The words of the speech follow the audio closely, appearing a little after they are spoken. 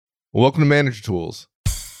Welcome to Manager Tools.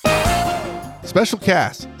 Special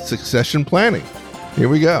cast, succession planning. Here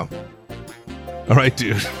we go. All right,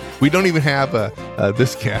 dude. We don't even have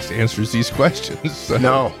this cast answers these questions. So,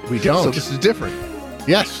 no, we don't. So this is different.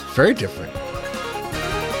 Yes, very different.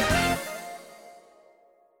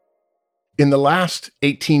 In the last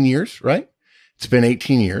 18 years, right? It's been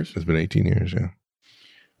 18 years. It's been 18 years, yeah.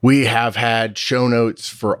 We have had show notes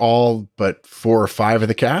for all but 4 or 5 of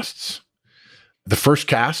the casts. The first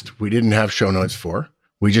cast, we didn't have show notes for.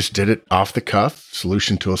 We just did it off the cuff,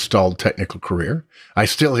 solution to a stalled technical career. I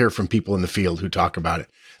still hear from people in the field who talk about it.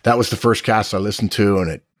 That was the first cast I listened to, and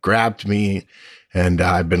it grabbed me, and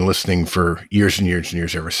I've been listening for years and years and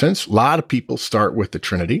years ever since. A lot of people start with the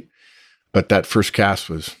Trinity, but that first cast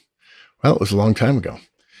was, well, it was a long time ago.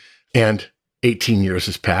 And 18 years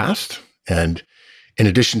has passed, and in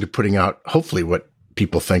addition to putting out, hopefully, what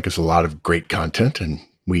people think is a lot of great content, and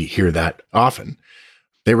we hear that often,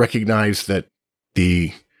 they recognize that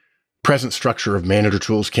the present structure of Manager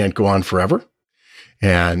Tools can't go on forever.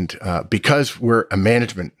 And because we're a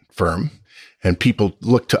management firm and people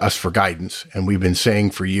look to us for guidance, and we've been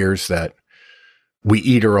saying for years that we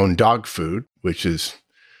eat our own dog food, which is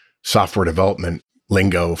software development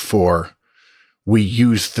lingo for we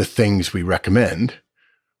use the things we recommend,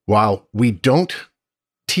 while we don't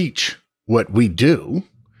teach what we do,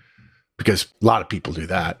 because a lot of people do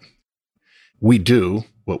that, we do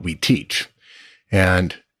what we teach.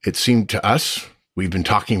 And it seemed to us, we've been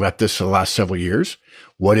talking about this for the last several years,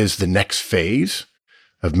 what is the next phase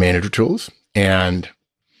of Manager Tools? And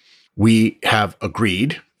we have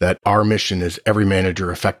agreed that our mission is every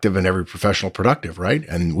manager effective and every professional productive, right?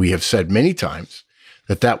 And we have said many times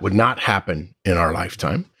that that would not happen in our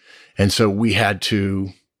lifetime. And so we had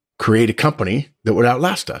to create a company that would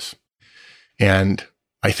outlast us. And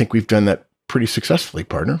I think we've done that pretty successfully,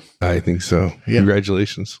 partner. I think so. Yeah.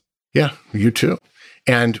 Congratulations. Yeah, you too.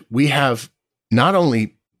 And we have not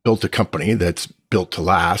only built a company that's built to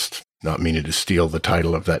last, not meaning to steal the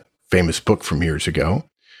title of that famous book from years ago,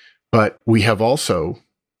 but we have also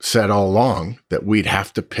said all along that we'd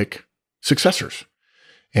have to pick successors.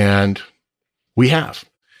 And we have.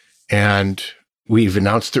 And we've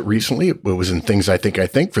announced it recently. It was in Things I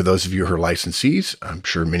Think. For those of you who are licensees, I'm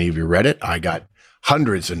sure many of you read it. I got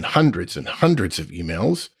hundreds and hundreds and hundreds of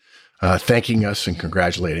emails thanking us and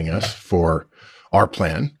congratulating us for our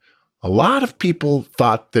plan. A lot of people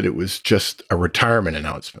thought that it was just a retirement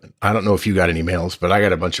announcement. I don't know if you got any mails, but I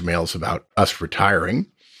got a bunch of mails about us retiring.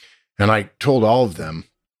 And I told all of them,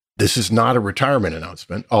 this is not a retirement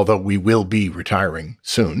announcement, although we will be retiring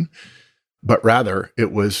soon, but rather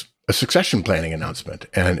it was a succession planning announcement.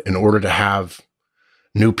 And in order to have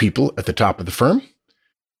new people at the top of the firm,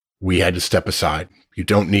 we had to step aside. You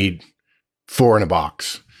don't need 4 in a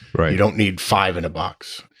box. Right. You don't need 5 in a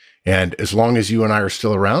box. And as long as you and I are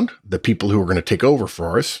still around, the people who are going to take over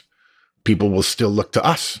for us, people will still look to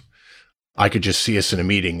us. I could just see us in a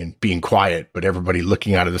meeting and being quiet, but everybody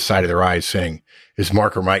looking out of the side of their eyes saying, is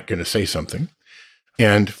Mark or Mike going to say something?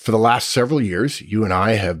 And for the last several years, you and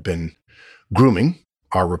I have been grooming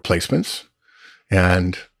our replacements.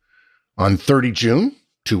 And on 30 June,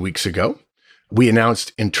 2 weeks ago, we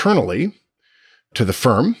announced internally to the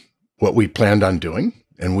firm what we planned on doing.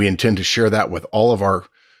 And we intend to share that with all of our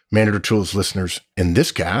Manager Tools listeners in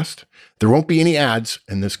this cast. There won't be any ads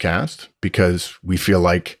in this cast because we feel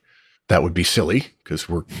like that would be silly because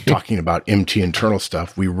we're talking about MT internal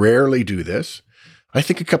stuff. We rarely do this. I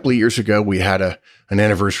think a couple of years ago, we had an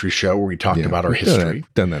anniversary show where we talked about our history.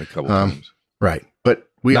 Done that a couple times. Right. But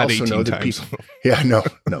we Not also know that times. people,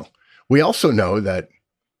 no. We also know that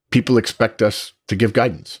people expect us to give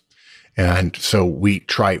guidance. And so we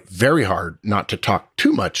try very hard not to talk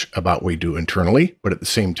too much about what we do internally, but at the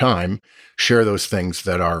same time, share those things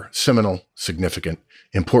that are seminal, significant,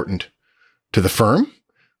 important to the firm,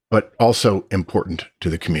 but also important to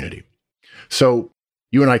the community. So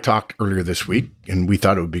you and I talked earlier this week, and we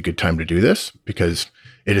thought it would be a good time to do this because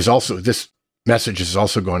it is also, this message is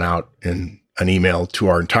also going out in an email to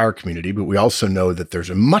our entire community, but we also know that there's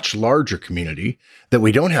a much larger community that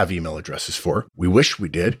we don't have email addresses for. We wish we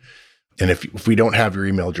did. And if we don't have your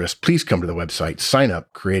email address, please come to the website, sign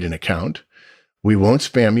up, create an account. We won't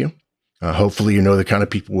spam you. Hopefully, you know the kind of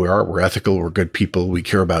people we are. We're ethical. We're good people. We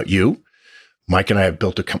care about you. Mike and I have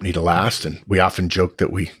built a company to last, and we often joke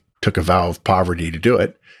that we took a vow of poverty to do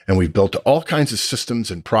it. And we've built all kinds of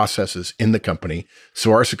systems and processes in the company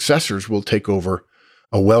so our successors will take over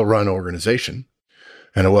a well-run organization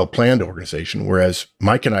and a well-planned organization. Whereas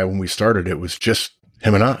Mike and I, when we started, it was just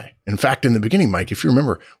him and I. In fact, in the beginning, Mike, if you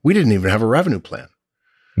remember, we didn't even have a revenue plan.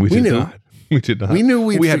 We did knew not. We did not. We knew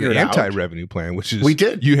we had figured an out. anti-revenue plan, which is We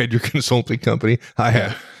did. You had your consulting company.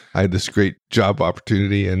 I had this great job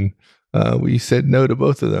opportunity, and we said no to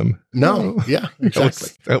both of them. No, yeah, exactly.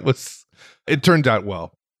 That was. It turned out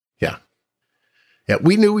well. Yeah,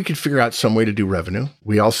 we knew we could figure out some way to do revenue.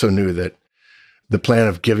 We also knew that the plan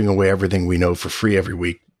of giving away everything we know for free every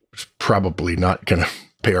week was probably not going to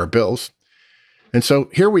pay our bills. And so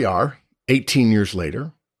here we are, 18 years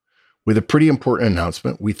later, with a pretty important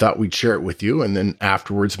announcement. We thought we'd share it with you. And then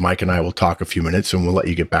afterwards, Mike and I will talk a few minutes and we'll let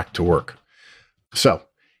you get back to work. So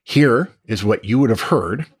here is what you would have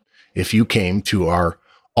heard if you came to our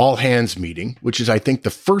all hands meeting, which is, I think, the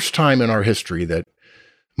first time in our history that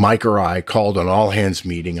Mike or I called an all hands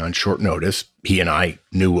meeting on short notice. He and I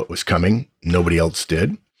knew what was coming. Nobody else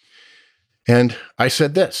did. And I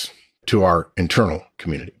said this to our internal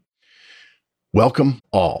community: welcome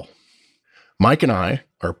all. Mike and I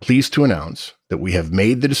are pleased to announce that we have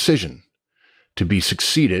made the decision to be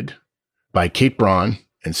succeeded by Kate Braun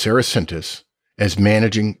and Sarah Sintis as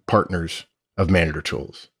managing partners of Manager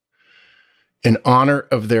Tools. In honor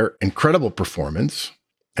of their incredible performance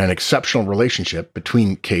and exceptional relationship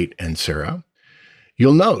between Kate and Sarah,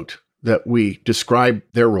 you'll note that we describe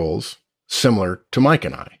their roles similar to Mike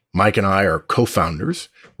and I. Mike and I are co-founders.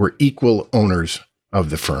 We're equal owners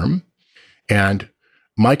of the firm. And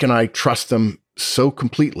Mike and I trust them so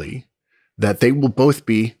completely that they will both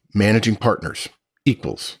be managing partners,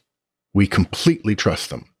 equals. We completely trust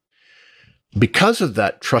them. Because of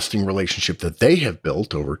that trusting relationship that they have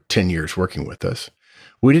built over 10 years working with us,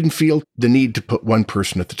 we didn't feel the need to put one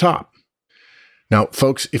person at the top. Now,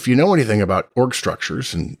 folks, if you know anything about org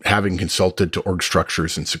structures, and having consulted to org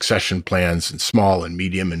structures and succession plans in small and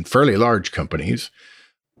medium and fairly large companies,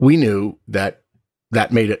 we knew that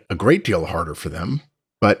that made it a great deal harder for them,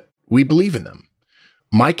 but we believe in them.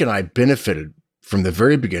 Mike and I benefited from the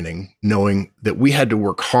very beginning knowing that we had to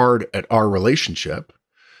work hard at our relationship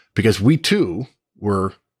because we too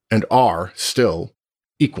were and are still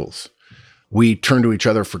equals. We turn to each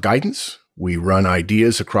other for guidance. We run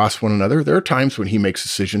ideas across one another. There are times when he makes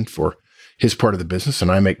decisions for his part of the business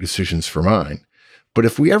and I make decisions for mine. But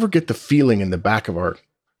if we ever get the feeling in the back of our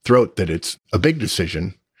throat that it's a big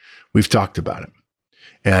decision, we've talked about it.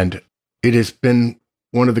 And it has been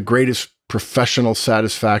one of the greatest professional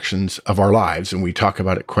satisfactions of our lives, and we talk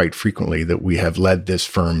about it quite frequently, that we have led this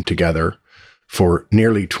firm together for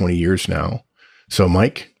nearly 20 years now. So,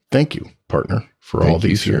 Mike, thank you, partner, for all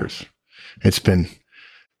these years. It's been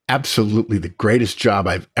absolutely the greatest job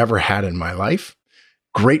I've ever had in my life.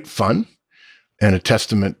 Great fun, and a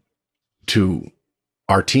testament to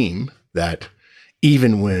our team that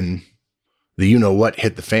even when the you-know-what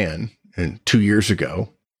hit the fan, and 2 years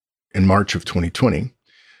ago, in March of 2020,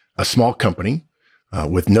 a small company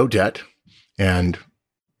with no debt and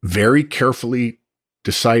very carefully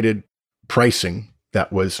decided pricing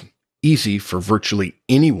that was easy for virtually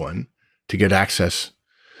anyone to get access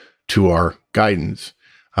to our guidance.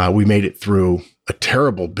 We made it through a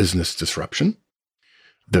terrible business disruption,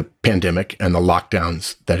 the pandemic and the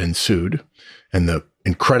lockdowns that ensued, and the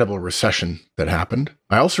incredible recession that happened.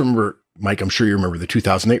 I also remember, Mike, I'm sure you remember the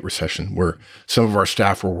 2008 recession where some of our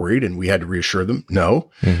staff were worried and we had to reassure them, no,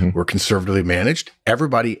 we're conservatively managed.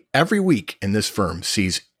 Everybody, every week in this firm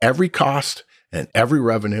sees every cost and every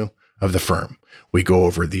revenue of the firm. We go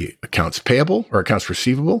over the accounts payable or accounts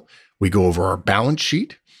receivable. We go over our balance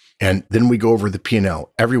sheet, and then we go over the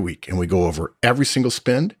P&L every week, and we go over every single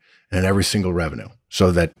spend and every single revenue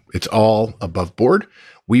so that it's all above board.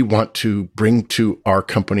 We want to bring to our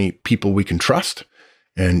company people we can trust.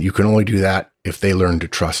 And you can only do that if they learn to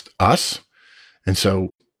trust us. And so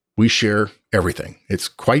we share everything. It's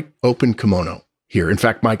quite open kimono here. In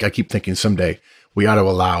fact, Mike, I keep thinking someday we ought to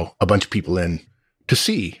allow a bunch of people in to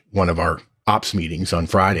see one of our ops meetings on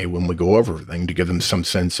Friday when we go over everything, to give them some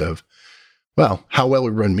sense of, well, how well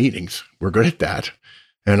we run meetings. We're good at that.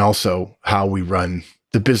 And also how we run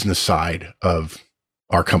the business side of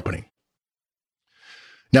our company.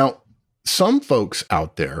 Now, some folks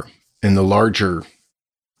out there in the larger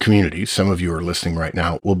community, some of you are listening right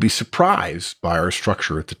now, will be surprised by our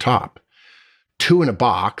structure at the top. 2 in a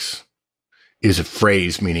box is a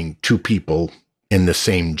phrase meaning 2 people in the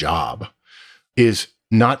same job, is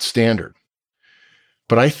not standard.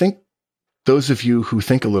 But I think those of you who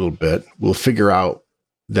think a little bit will figure out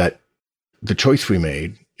that the choice we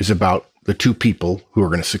made is about the 2 people who are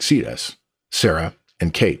going to succeed us, Sarah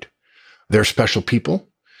and Kate. They're special people.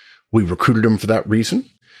 We recruited them for that reason,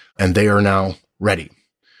 and they are now ready.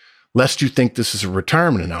 Lest you think this is a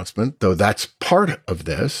retirement announcement, though that's part of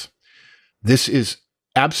this, this is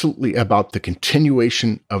absolutely about the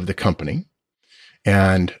continuation of the company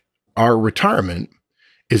and our retirement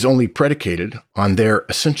is only predicated on their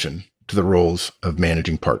ascension to the roles of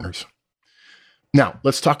managing partners. Now,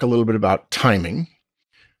 let's talk a little bit about timing.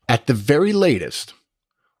 At the very latest,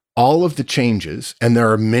 all of the changes, and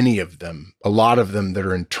there are many of them, a lot of them that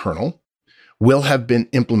are internal, will have been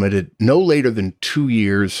implemented no later than 2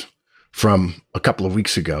 years from a couple of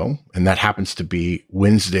weeks ago, and that happens to be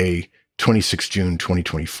Wednesday, 26 June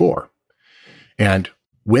 2024. And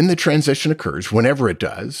when the transition occurs, whenever it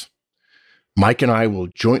does, Mike and I will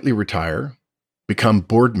jointly retire, become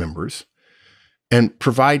board members, and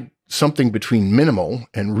provide something between minimal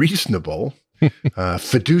and reasonable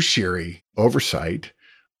fiduciary oversight.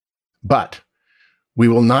 But we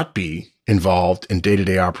will not be involved in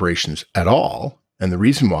day-to-day operations at all. And the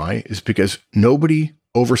reason why is because nobody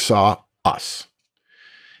oversaw us.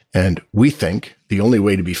 And we think the only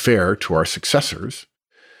way to be fair to our successors,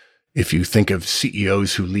 if you think of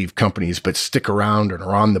CEOs who leave companies but stick around and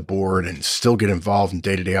are on the board and still get involved in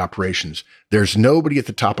day-to-day operations, there's nobody at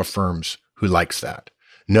the top of firms who likes that.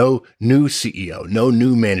 No new CEO, no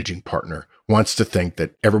new managing partner wants to think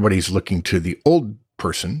that everybody's looking to the old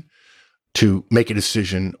person to make a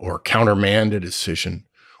decision or countermand a decision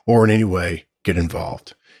or in any way get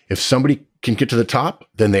involved. If somebody can get to the top,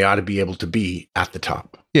 then they ought to be able to be at the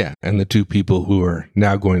top. Yeah. And the two people who are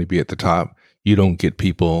now going to be at the top, you don't get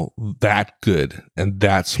people that good and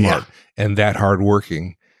that smart and that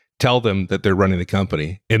hardworking. Tell them that they're running the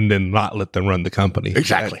company and then not let them run the company.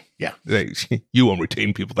 Exactly. You won't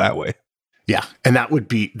retain people that way. Yeah. And that would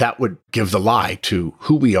give the lie to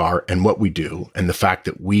who we are and what we do and the fact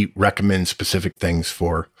that we recommend specific things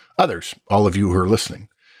for others, all of you who are listening.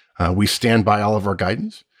 We stand by all of our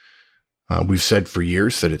guidance. We've said for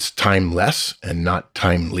years that it's timeless and not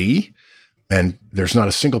timely. And there's not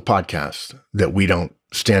a single podcast that we don't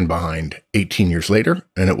stand behind 18 years later.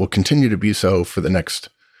 And it will continue to be so for the next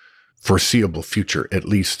foreseeable future, at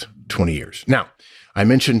least 20 years. Now, I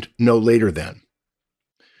mentioned no later than.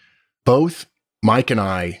 Both Mike and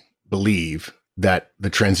I believe that the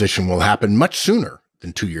transition will happen much sooner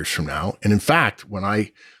than 2 years from now. And in fact, when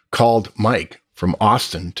I called Mike from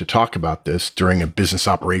Austin to talk about this during a business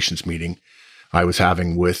operations meeting I was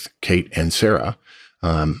having with Kate and Sarah,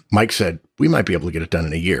 Mike said, we might be able to get it done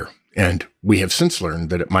in a year. And we have since learned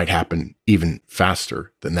that it might happen even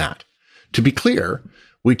faster than that. To be clear,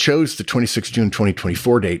 we chose the 26 June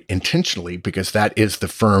 2024 date intentionally because that is the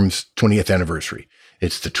firm's 20th anniversary.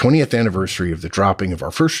 It's the 20th anniversary of the dropping of our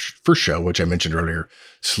first show, which I mentioned earlier,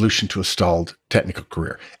 Solution to a Stalled Technical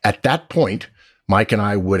Career. At that point, Mike and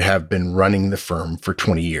I would have been running the firm for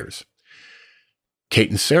 20 years. Kate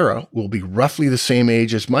and Sarah will be roughly the same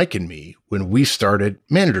age as Mike and me when we started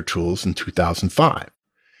Manager Tools in 2005.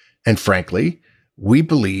 And frankly, we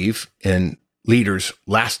believe in leaders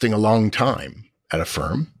lasting a long time at a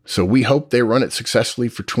firm. So we hope they run it successfully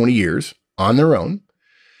for 20 years on their own,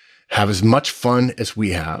 have as much fun as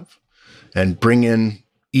we have, and bring in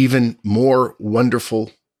even more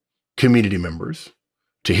wonderful community members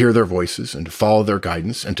to hear their voices and to follow their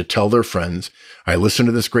guidance and to tell their friends, I listen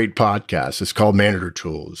to this great podcast. It's called Manager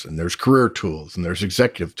Tools, and there's career tools, and there's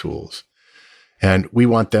executive tools. And we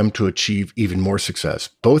want them to achieve even more success.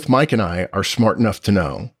 Both Mike and I are smart enough to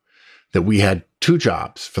know that we had two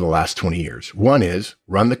jobs for the last 20 years. One is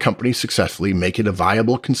run the company successfully, make it a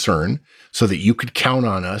viable concern so that you could count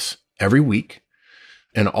on us every week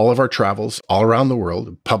and all of our travels all around the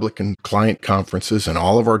world, public and client conferences, and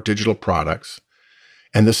all of our digital products.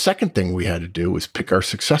 And the second thing we had to do was pick our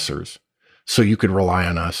successors so you could rely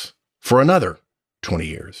on us for another 20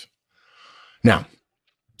 years. Now,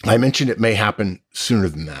 I mentioned it may happen sooner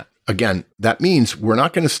than that. Again, that means we're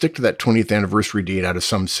not going to stick to that 20th anniversary date out of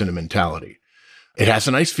some sentimentality. It has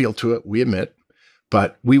a nice feel to it, we admit,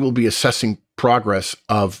 but we will be assessing progress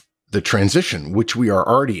of the transition, which we are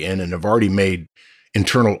already in and have already made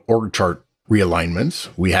internal org chart realignments.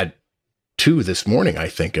 We had 2 this morning, I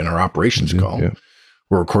think, in our operations call. Yeah.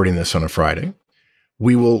 We're recording this on a Friday.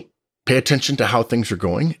 We will pay attention to how things are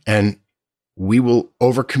going, and we will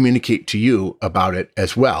over-communicate to you about it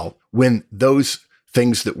as well when those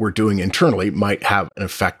things that we're doing internally might have an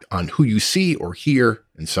effect on who you see or hear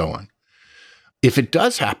and so on. If it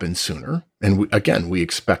does happen sooner, and we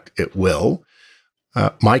expect it will,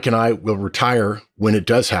 Mike and I will retire when it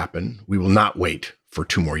does happen. We will not wait for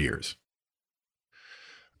 2 more years.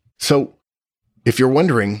 So if you're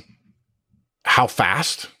wondering how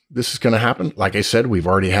fast this is going to happen, like I said, we've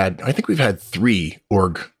had 3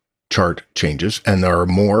 org chart changes, and there are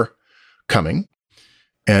more coming.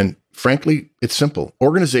 And frankly, it's simple.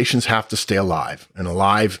 Organizations have to stay alive, and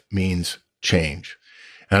alive means change.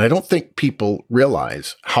 And I don't think people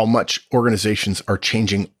realize how much organizations are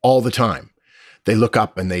changing all the time. They look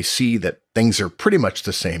up and they see that things are pretty much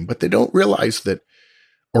the same, but they don't realize that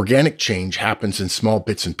organic change happens in small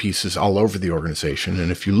bits and pieces all over the organization. And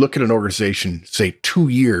if you look at an organization, say 2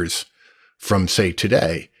 years from, say,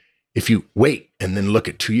 today, if you wait and then look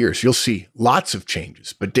at 2 years, you'll see lots of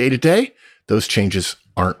changes. But day to day, those changes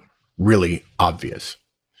aren't really obvious.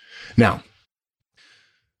 Now,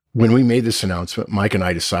 when we made this announcement, Mike and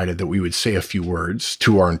I decided that we would say a few words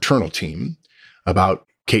to our internal team about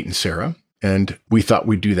Kate and Sarah. And we thought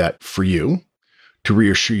we'd do that for you to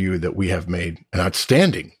reassure you that we have made an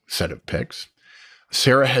outstanding set of picks.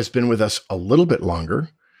 Sarah has been with us a little bit longer,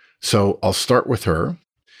 so I'll start with her.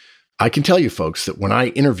 I can tell you folks that when I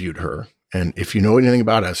interviewed her, and if you know anything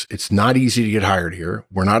about us, it's not easy to get hired here.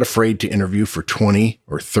 We're not afraid to interview for 20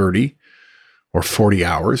 or 30 or 40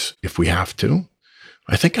 hours if we have to.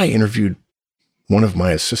 I think I interviewed one of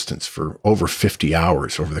my assistants for over 50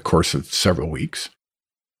 hours over the course of several weeks.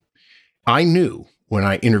 I knew when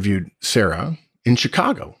I interviewed Sarah in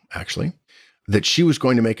Chicago, actually, that she was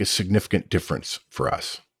going to make a significant difference for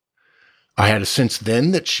us. I had a sense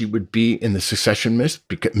then that she would be in the succession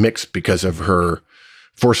mix because of her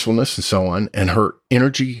forcefulness and so on, and her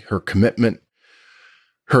energy, her commitment,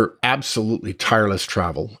 her absolutely tireless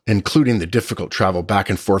travel, including the difficult travel back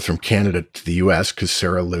and forth from Canada to the US because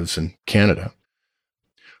Sarah lives in Canada.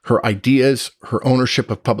 Her ideas, her ownership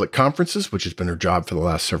of public conferences, which has been her job for the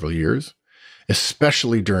last several years,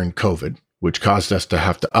 especially during COVID, which caused us to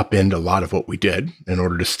have to upend a lot of what we did in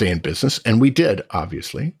order to stay in business. And we did,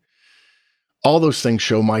 obviously. All those things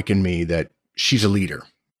show Mike and me that she's a leader.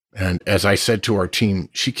 And as I said to our team,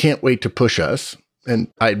 she can't wait to push us.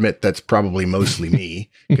 And I admit that's probably mostly me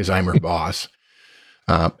because I'm her boss,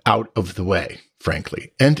 out of the way,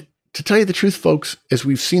 frankly. And to tell you the truth, folks, as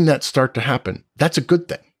we've seen that start to happen, that's a good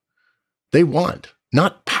thing. They want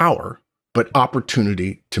not power, but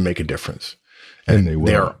opportunity to make a difference. And they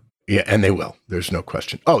will. Yeah, and they will. There's no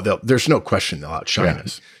question. There's no question they'll outshine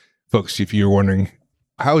us. Folks, if you're wondering,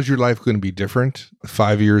 how is your life going to be different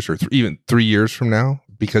 5 years or even 3 years from now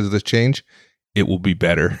because of this change? It will be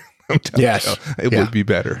better. Yes. It will be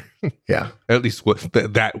better. Yeah. At least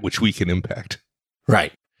that which we can impact.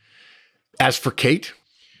 Right. As for Kate,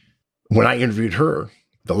 when I interviewed her,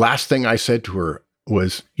 the last thing I said to her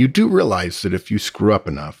was, you do realize that if you screw up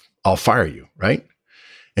enough, I'll fire you, right?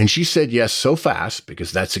 And she said yes so fast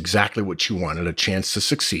because that's exactly what she wanted, a chance to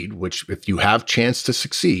succeed, which if you have chance to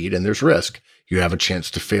succeed and there's risk, you have a chance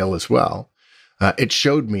to fail as well. It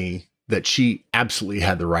showed me that she absolutely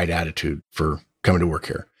had the right attitude for coming to work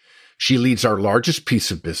here. She leads our largest piece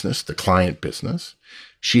of business, the client business.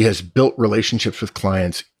 She has built relationships with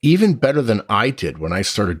clients even better than I did when I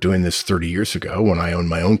started doing this 30 years ago when I owned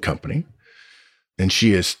my own company. And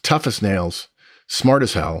she is tough as nails, smart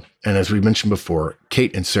as hell. And as we mentioned before,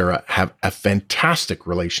 Kate and Sarah have a fantastic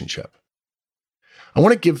relationship. I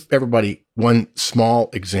want to give everybody one small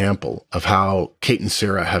example of how Kate and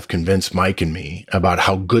Sarah have convinced Mike and me about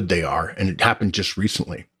how good they are. And it happened just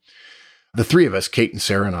recently. The three of us, Kate and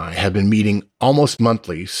Sarah and I, have been meeting almost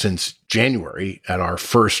monthly since January at our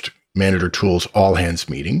first Manager Tools All Hands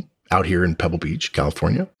meeting out here in Pebble Beach,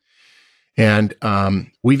 California. And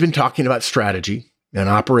we've been talking about strategy and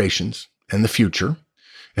operations and the future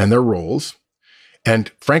and their roles. And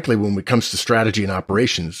frankly, when it comes to strategy and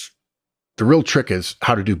operations, the real trick is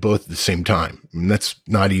how to do both at the same time. And that's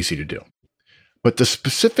not easy to do. But the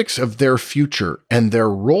specifics of their future and their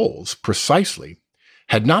roles precisely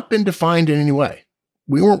had not been defined in any way.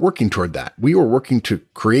 We weren't working toward that. We were working to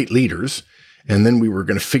create leaders, and then we were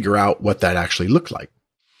going to figure out what that actually looked like.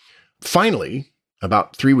 Finally,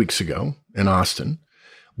 about 3 weeks ago in Austin,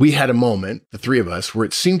 we had a moment, the three of us, where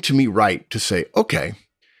it seemed to me right to say, okay,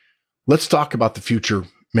 let's talk about the future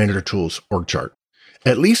Manager Tools org chart,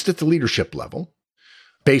 at least at the leadership level,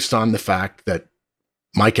 based on the fact that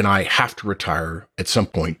Mike and I have to retire at some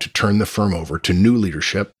point to turn the firm over to new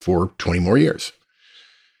leadership for 20 more years.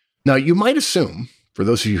 Now, you might assume, for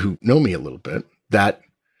those of you who know me a little bit, that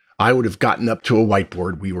I would have gotten up to a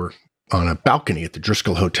whiteboard. We were on a balcony at the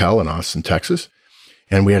Driscoll Hotel in Austin, Texas,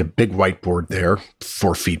 and we had a big whiteboard there,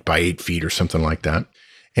 4 feet by 8 feet or something like that.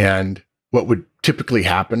 And what would typically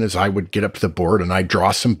happen is I would get up to the board and I'd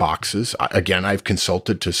draw some boxes. Again, I've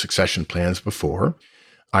consulted to succession plans before.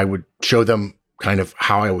 I would show them kind of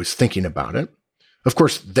how I was thinking about it. Of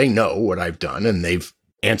course, they know what I've done, and they've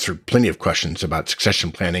answered plenty of questions about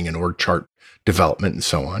succession planning and org chart development and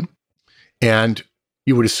so on. And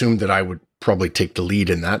you would assume that I would probably take the lead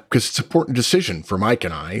in that because it's an important decision for Mike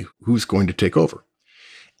and I who's going to take over.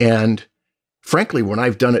 And frankly, when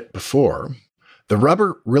I've done it before, The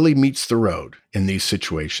rubber really meets the road in these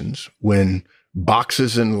situations when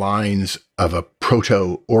boxes and lines of a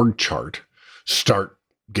proto org chart start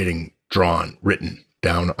getting drawn, written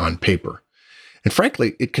down on paper. And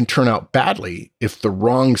frankly, it can turn out badly if the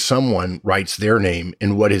wrong someone writes their name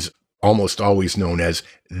in what is almost always known as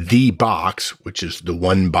the box, which is the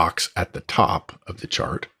one box at the top of the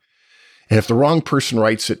chart. And if the wrong person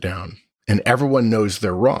writes it down and everyone knows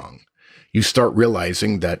they're wrong, you start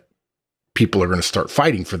realizing that people are going to start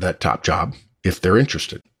fighting for that top job if they're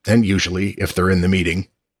interested. And usually, if they're in the meeting,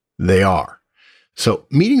 they are. So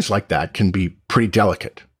meetings like that can be pretty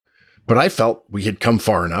delicate. But I felt we had come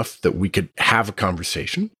far enough that we could have a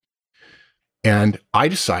conversation. And I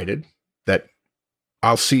decided that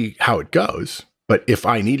I'll see how it goes. But if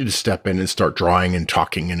I needed to step in and start drawing and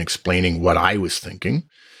talking and explaining what I was thinking,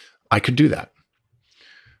 I could do that.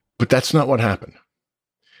 But that's not what happened.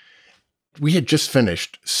 We had just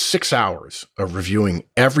finished 6 hours of reviewing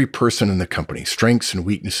every person in the company, strengths and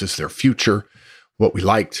weaknesses, their future, what we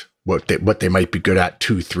liked, what they might be good at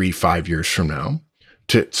 2, 3, 5 years from now,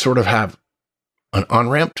 to sort of have an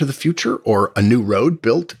on-ramp to the future or a new road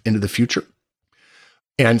built into the future.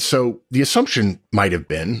 And so the assumption might have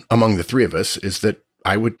been among the three of us is that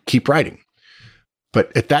I would keep writing.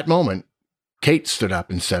 But at that moment, Kate stood up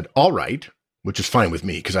and said, "All right," which is fine with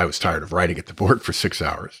me because I was tired of writing at the board for 6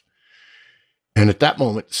 hours. And at that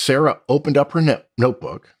moment, Sarah opened up her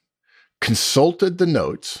notebook, consulted the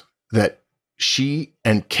notes that she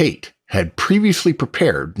and Kate had previously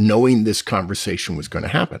prepared, knowing this conversation was going to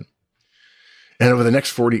happen. And over the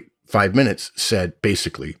next 45 minutes said,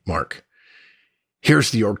 basically, "Mark,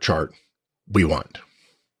 here's the org chart we want."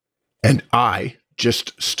 And I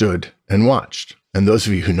just stood and watched. And those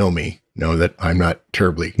of you who know me know that I'm not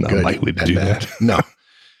terribly good likely to at do that. that. No.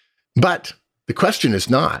 But the question is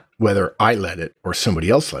not whether I led it or somebody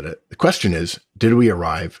else led it. The question is, did we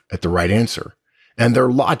arrive at the right answer? And their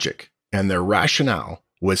logic and their rationale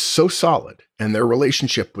was so solid and their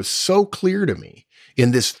relationship was so clear to me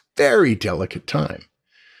in this very delicate time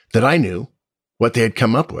that I knew what they had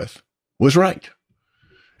come up with was right.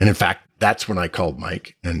 And in fact, that's when I called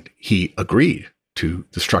Mike and he agreed to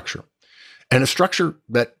the structure, and a structure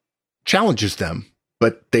that challenges them,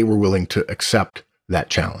 but they were willing to accept that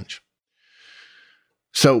challenge.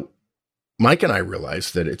 So Mike and I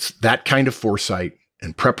realized that it's that kind of foresight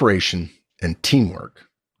and preparation and teamwork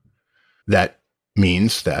that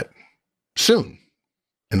means that soon,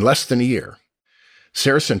 in less than a year,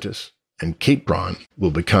 Sarah Sintas and Kate Braun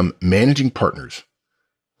will become managing partners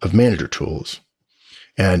of Manager Tools.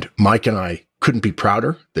 And Mike and I couldn't be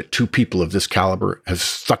prouder that two people of this caliber have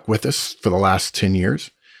stuck with us for the last 10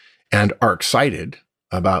 years and are excited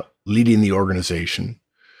about leading the organization,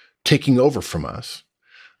 taking over from us,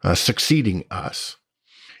 succeeding us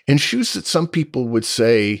in shoes that some people would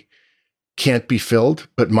say can't be filled.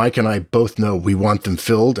 But Mike and I both know we want them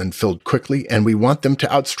filled and filled quickly, and we want them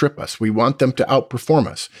to outstrip us. We want them to outperform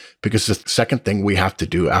us, because the second thing we have to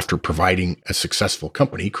do after providing a successful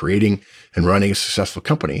company, creating and running a successful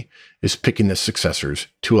company, is picking the successors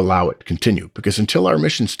to allow it to continue. Because until our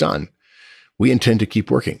mission's done, we intend to keep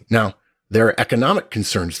working. Now, there are economic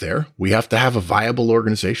concerns there. We have to have a viable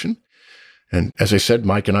organization. And as I said,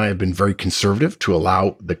 Mike and I have been very conservative to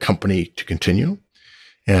allow the company to continue.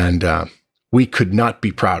 And we could not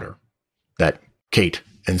be prouder that Kate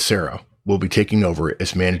and Sarah will be taking over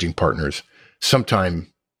as managing partners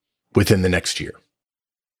sometime within the next year.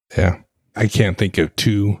 Yeah. I can't think of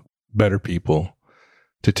two better people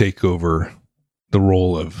to take over the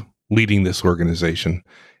role of leading this organization.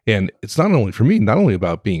 And it's not only for me, not only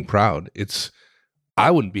about being proud,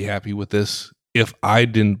 I wouldn't be happy with this if I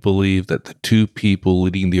didn't believe that the two people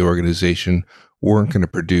leading the organization weren't going to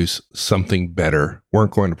produce something better,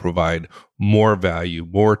 weren't going to provide more value,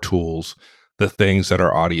 more tools, the things that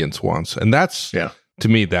our audience wants. And that's, to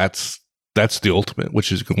me, that's the ultimate, which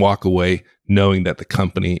is you can walk away knowing that the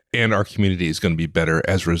company and our community is going to be better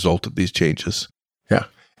as a result of these changes. Yeah.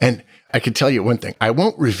 And I can tell you one thing. I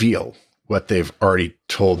won't reveal what they've already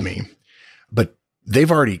told me, but they've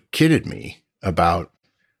already kidded me about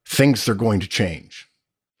things they're going to change.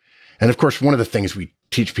 And of course, one of the things we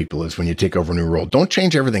teach people is when you take over a new role, don't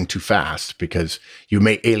change everything too fast, because you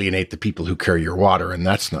may alienate the people who carry your water, and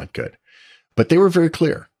that's not good. But they were very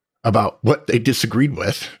clear about what they disagreed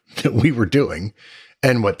with that we were doing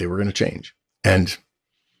and what they were going to change. And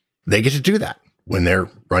they get to do that when they're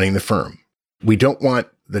running the firm. We don't want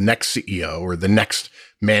the next CEO or the next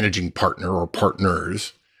managing partner or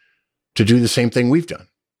partners to do the same thing we've done.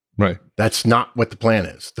 Right. That's not what the plan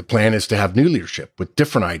is. The plan is to have new leadership with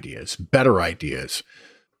different ideas, better ideas,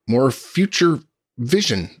 more future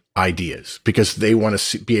vision ideas because they want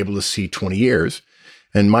to be able to see 20 years.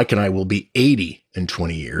 And Mike and I will be 80 in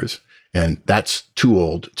 20 years. And that's too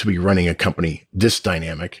old to be running a company this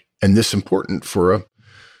dynamic and this important for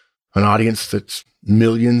an audience that's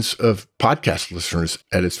millions of podcast listeners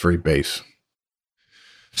at its very base.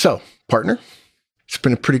 So, partner, it's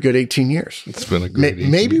been a pretty good 18 years. It's been a good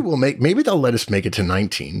 18. Maybe they'll let us make it to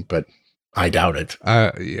 19, but I doubt it.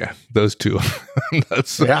 Yeah, those two.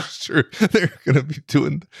 That's true. They're going to be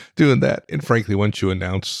doing that. And frankly, once you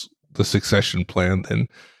announce the succession plan, then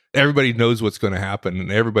everybody knows what's going to happen,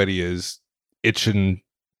 and everybody is itching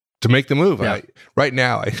to make the move. Yeah. Right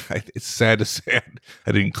now, it's sad to say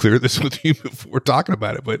I didn't clear this with you before talking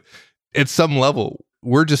about it, but at some level,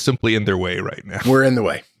 we're just simply in their way right now. We're in the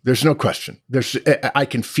way. There's no question. I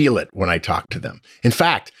can feel it when I talk to them. In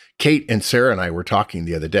fact, Kate and Sarah and I were talking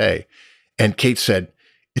the other day, and Kate said,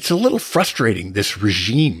 it's a little frustrating, this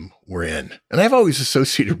regime we're in. And I've always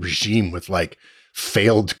associated regime with like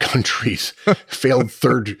failed countries, failed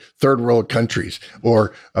third world countries,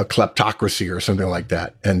 or a kleptocracy or something like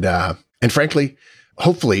that. And frankly,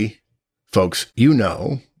 hopefully, folks,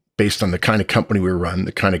 based on the kind of company we run,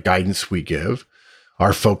 the kind of guidance we give,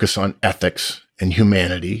 our focus on ethics and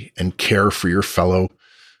humanity and care for your fellow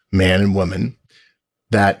man and woman,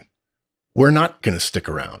 that we're not going to stick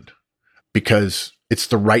around because it's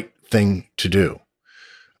the right thing to do.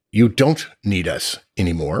 You don't need us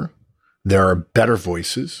anymore. There are better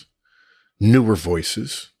voices, newer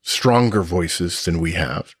voices, stronger voices than we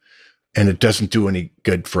have, and it doesn't do any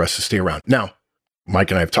good for us to stay around. Now, Mike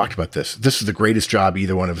and I have talked about this. This is the greatest job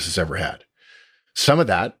either one of us has ever had. Some of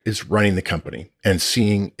that is running the company and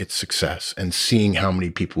seeing its success and seeing how many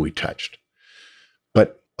people we touched.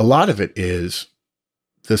 But a lot of it is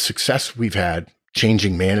the success we've had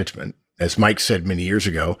changing management. As Mike said many years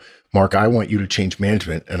ago, Mark, I want you to change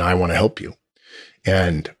management and I want to help you.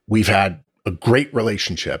 And we've had a great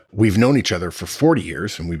relationship. We've known each other for 40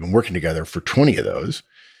 years and we've been working together for 20 of those.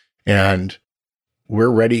 And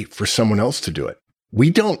we're ready for someone else to do it. We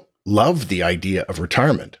don't love the idea of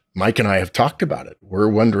retirement. Mike and I have talked about it. We're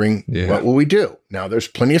wondering, what will we do? Now, there's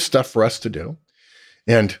plenty of stuff for us to do.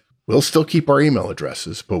 And we'll still keep our email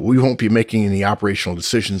addresses, but we won't be making any operational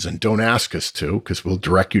decisions, and don't ask us to, because we'll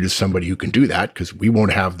direct you to somebody who can do that, because we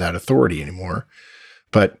won't have that authority anymore.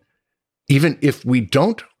 But even if we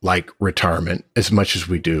don't like retirement as much as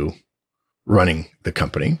we do running the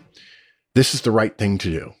company, this is the right thing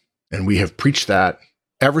to do. And we have preached that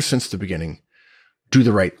ever since the beginning. Do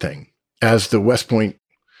the right thing. As the West Point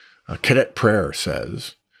cadet prayer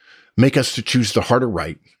says, make us to choose the harder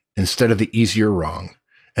right instead of the easier wrong,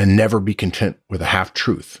 and never be content with a half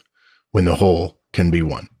truth when the whole can be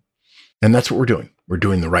won. And that's what we're doing. We're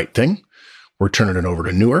doing the right thing. We're turning it over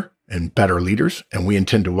to newer and better leaders, and we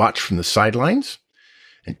intend to watch from the sidelines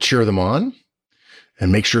and cheer them on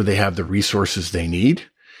and make sure they have the resources they need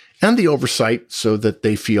and the oversight so that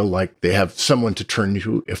they feel like they have someone to turn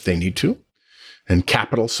to if they need to, and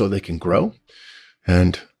capital so they can grow.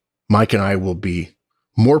 And Mike and I will be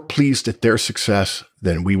more pleased at their success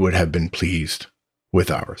than we would have been pleased with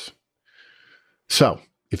ours. So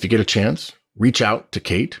if you get a chance, reach out to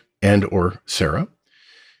Kate and or Sarah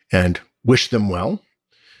and wish them well.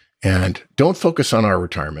 And don't focus on our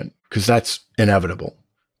retirement, because that's inevitable,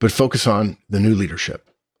 but focus on the new leadership.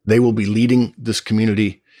 They will be leading this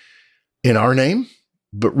community in our name,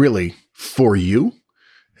 but really for you.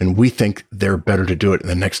 And we think they're better to do it in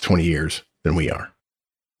the next 20 years than we are.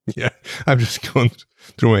 Yeah, I'm just going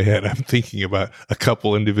through my head. I'm thinking about a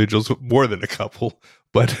couple individuals, more than a couple,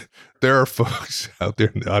 but there are folks out there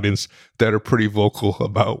in the audience that are pretty vocal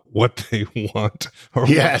about what they want or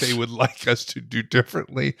what they would like us to do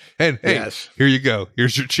differently. And hey, here you go.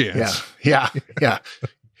 Here's your chance. Yeah.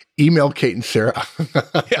 Email Kate and Sarah.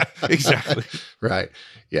 Yeah, exactly. Right.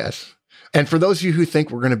 Yes. And for those of you who think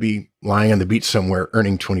we're going to be lying on the beach somewhere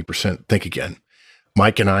earning 20%, think again.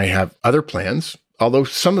 Mike and I have other plans, although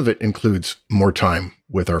some of it includes more time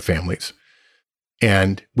with our families.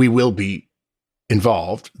 And we will be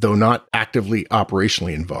involved, though not actively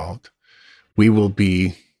operationally involved. We will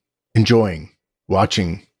be enjoying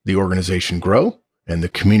watching the organization grow and the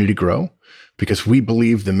community grow, because we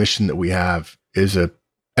believe the mission that we have is a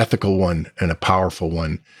ethical one and a powerful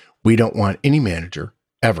one. We don't want any manager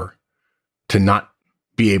ever to not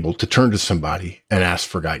be able to turn to somebody and ask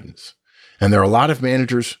for guidance. And there are a lot of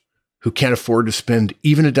managers who can't afford to spend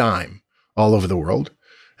even a dime all over the world.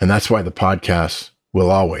 And that's why the podcast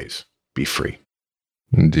will always be free.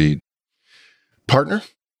 Indeed. Partner,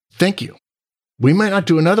 thank you. We might not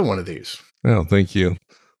do another one of these. Well, thank you.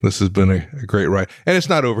 This has been a great ride. And it's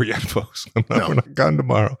not over yet, folks. We're not gone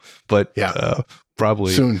tomorrow. But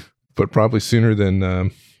probably soon. But probably sooner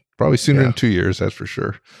than 2 years, that's for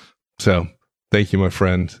sure. So thank you, my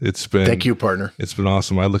friend. Thank you, partner. It's been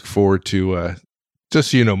awesome. I look forward to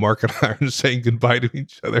just Mark and I are saying goodbye to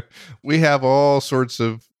each other. We have all sorts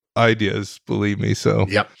of ideas, believe me. So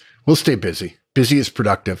we'll stay busy. Busy is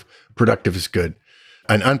productive. Productive is good.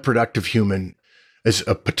 An unproductive human is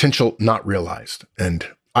a potential not realized. And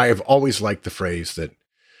I have always liked the phrase that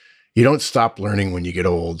you don't stop learning when you get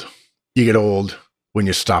old. You get old when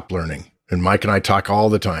you stop learning. And Mike and I talk all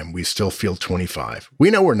the time. We still feel 25. We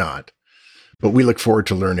know we're not, but we look forward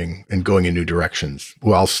to learning and going in new directions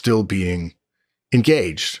while still being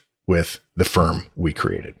engaged with the firm we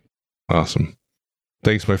created. Awesome.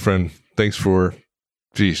 Thanks, my friend. Thanks for,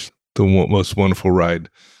 the most wonderful ride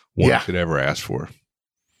one could ever ask for.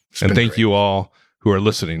 And thank you all who are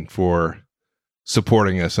listening for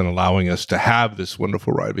supporting us and allowing us to have this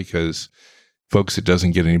wonderful ride, because, folks, it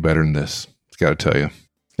doesn't get any better than this. I've got to tell you.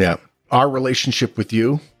 Yeah. Our relationship with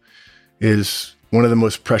you is one of the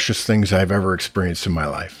most precious things I've ever experienced in my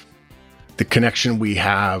life. The connection we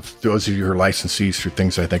have, those of you who are licensees through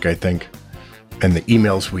Things I Think, and the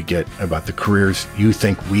emails we get about the careers you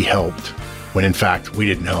think we helped, when in fact we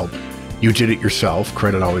didn't help. You did it yourself.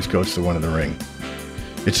 Credit always goes to one in the ring.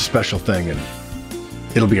 It's a special thing, and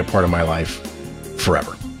it'll be a part of my life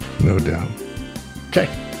forever. No doubt. Okay.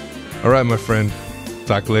 All right, my friend.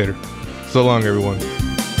 Talk later. So long, everyone.